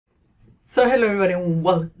So hello everybody and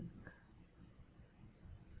welcome.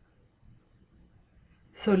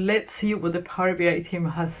 So let's see what the Power BI team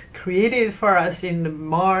has created for us in the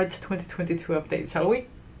March 2022 update, shall we?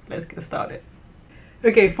 Let's get started.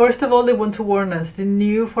 Okay, first of all, they want to warn us the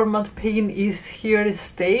new format PANE is here to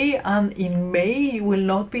stay, and in May you will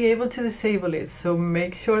not be able to disable it. So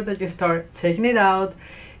make sure that you start checking it out,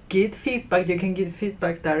 get feedback. You can get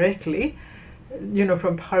feedback directly,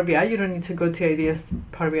 from Power BI. You don't need to go to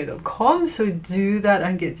ideas.powerbi.com. So do that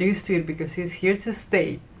and get used to it because it's here to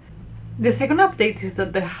stay. The second update is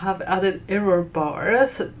that they have added error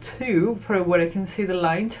bars too. For what I can see the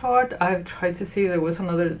line chart, I've tried to see there was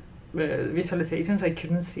another visualizations, I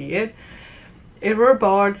couldn't see it. Error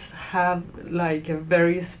bars have like a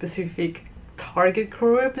very specific target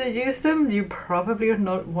group that use them. You probably are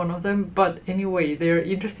not one of them, but anyway, they're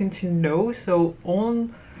interesting to know. So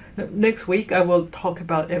on next week I will talk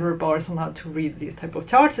about error bars and how to read these type of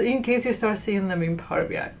charts in case you start seeing them in Power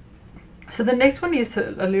BI. So the next one is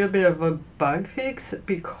a little bit of a bug fix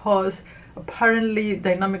because apparently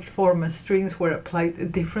dynamic format strings were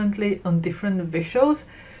applied differently on different visuals.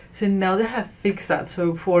 So now they have fixed that.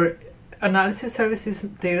 So for analysis services,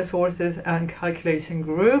 data sources, and calculation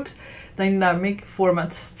groups, dynamic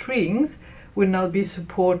format strings will now be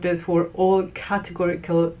supported for all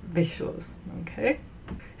categorical visuals. Okay.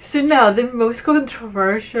 So now the most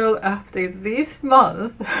controversial update this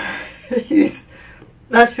month is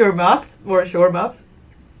Azure Maps or Azure Maps.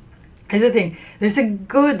 Here's the thing, there's a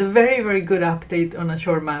good, very, very good update on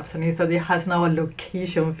Azure Maps, and it's that it has now a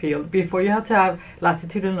location field. Before you had to have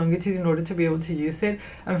latitude and longitude in order to be able to use it,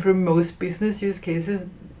 and for most business use cases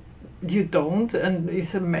you don't, and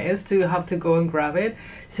it's a mess to have to go and grab it.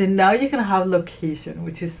 So now you can have location,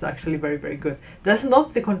 which is actually very, very good. That's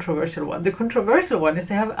not the controversial one. The controversial one is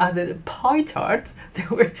they have added pie charts that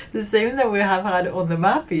were the same that we have had on the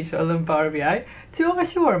map visual in Power BI to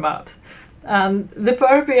Azure Maps. And the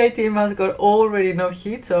Power BI team has got already enough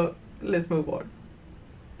heat, so let's move on.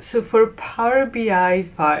 So for Power BI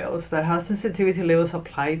files that have sensitivity levels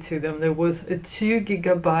applied to them, there was a 2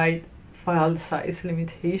 GB file size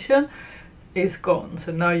limitation. Is gone.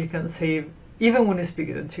 So now you can save even when it's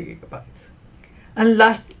bigger than 2 GB. And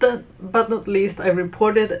last but not least, I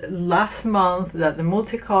reported last month that the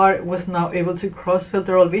multi-car was now able to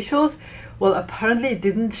cross-filter all visuals. Well, apparently it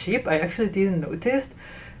didn't ship. I actually didn't notice.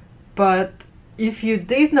 But if you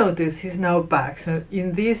did notice, it's now back. So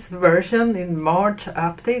in this version, in March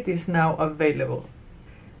update, is now available.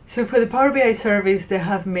 So for the Power BI service, they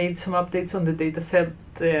have made some updates on the Dataset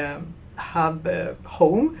hub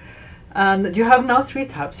home. And you have now 3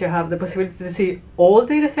 tabs. You have the possibility to see all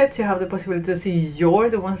datasets. You have the possibility to see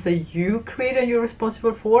the ones that you create and you're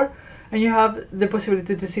responsible for. And you have the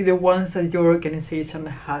possibility to see the ones that your organization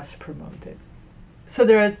has promoted. So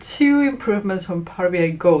there are 2 improvements on Power BI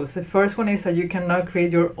Goals. The first one is that you can now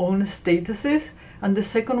create your own statuses. And the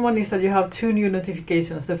second one is that you have 2 new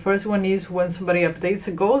notifications. The first one is when somebody updates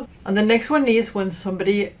a goal. And the next one is when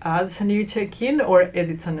somebody adds a new check-in or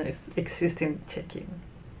edits an existing check-in.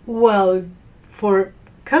 Well, for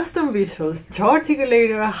custom visuals,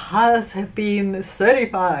 Charticulator has been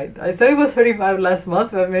certified. I thought it was certified last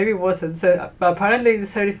month, but maybe it wasn't. So apparently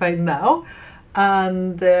it's certified now.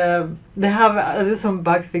 And they have added some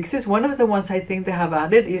bug fixes. One of the ones I think they have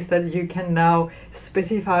added is that you can now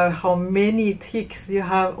specify how many ticks you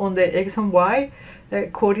have on the X and Y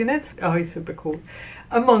coordinates. Oh, it's super cool,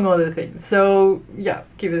 among other things. So yeah,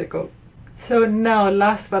 give it a go. So now,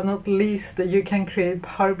 last but not least, you can create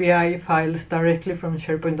Power BI files directly from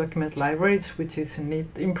SharePoint document libraries, which is a neat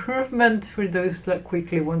improvement for those that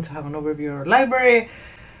quickly want to have an overview of a library.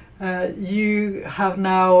 You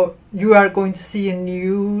are going to see a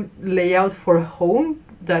new layout for home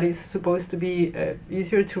that is supposed to be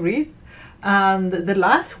easier to read. And the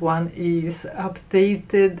last one is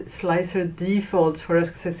updated slicer defaults for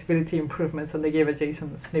accessibility improvements, and they gave a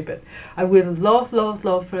JSON snippet. I would love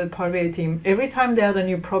for the Power BI team, every time they add a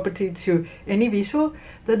new property to any visual,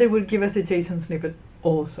 that they would give us a JSON snippet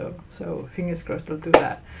also. So fingers crossed they'll do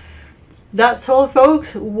that. That's all,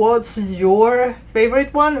 folks. What's your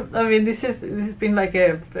favorite one? I mean, this has been like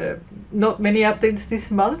not many updates this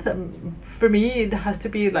month. For me, it has to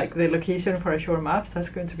be like the location for Azure Maps. That's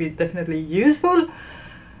going to be definitely useful.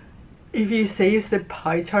 If you say it's the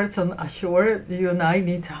pie charts on Azure, you and I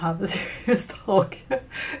need to have a serious talk.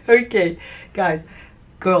 Okay, guys,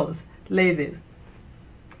 girls, ladies,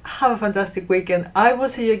 have a fantastic weekend. I will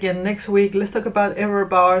see you again next week. Let's talk about error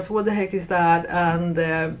bars. What the heck is that?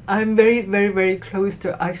 And I'm very, very, very close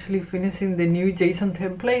to actually finishing the new JSON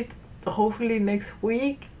template. Hopefully next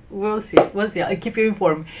week. We'll see. I'll keep you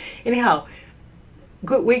informed. Anyhow,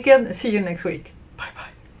 good weekend. See you next week. Bye bye.